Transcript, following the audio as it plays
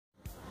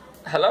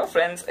Hello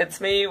friends, it's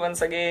me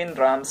once again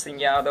Ram Singh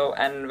Yadav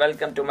and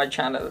welcome to my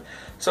channel.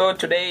 So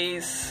today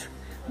is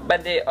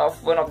birthday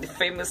of one of the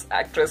famous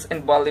actress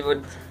in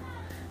Bollywood,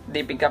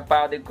 Deepika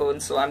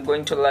Padukone. So I'm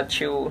going to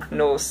let you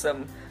know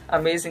some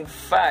amazing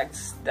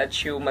facts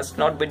that you must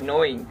not be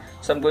knowing.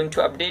 So I'm going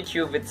to update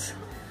you with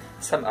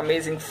some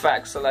amazing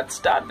facts. So let's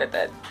start with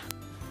it.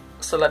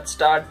 So let's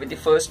start with the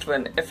first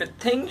one. If you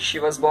think she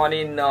was born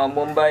in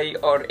Mumbai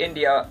or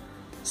India,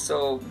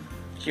 so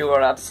you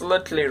are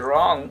absolutely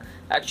wrong.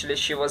 Actually,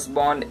 she was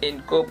born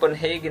in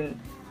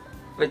Copenhagen,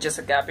 which is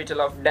the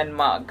capital of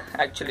Denmark.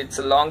 Actually, it's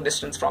a long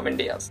distance from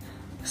India.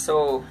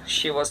 So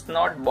she was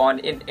not born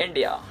in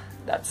India.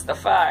 That's the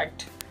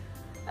fact.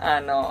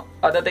 And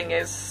other thing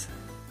is,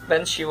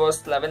 when she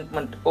was 11th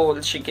month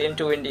old, she came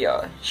to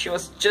India. She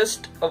was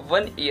just a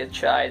 1-year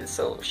child,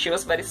 so she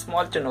was very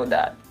small to know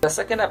that. The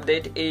second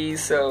update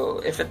is,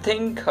 if you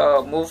think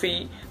her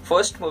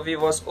first movie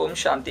was Om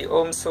Shanti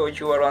Om, so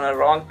you are on a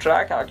wrong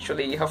track.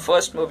 Actually, her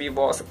first movie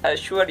was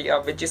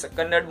Aishwarya, which is a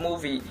Kannada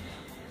movie.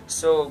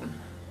 So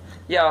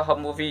yeah,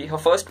 her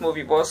first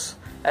movie was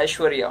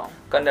Aishwarya,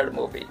 Kannada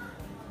movie.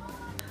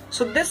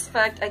 So this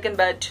fact I can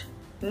bet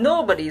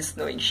nobody is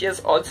knowing. She has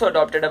also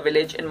adopted a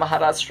village in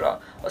Maharashtra,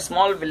 a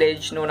small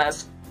village known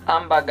as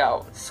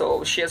Ambagaon.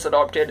 So she has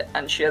adopted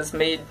and she has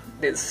made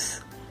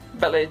this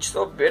village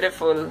so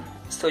beautiful.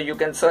 So you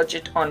can search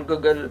it on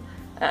Google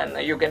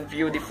and you can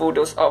view the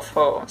photos of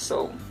her.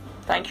 So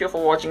thank you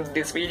for watching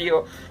this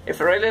video. If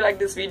you really like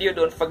this video,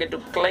 don't forget to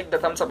click the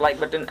thumbs up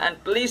like button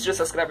and please do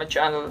subscribe my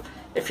channel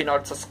if you're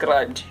not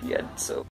subscribed yet. So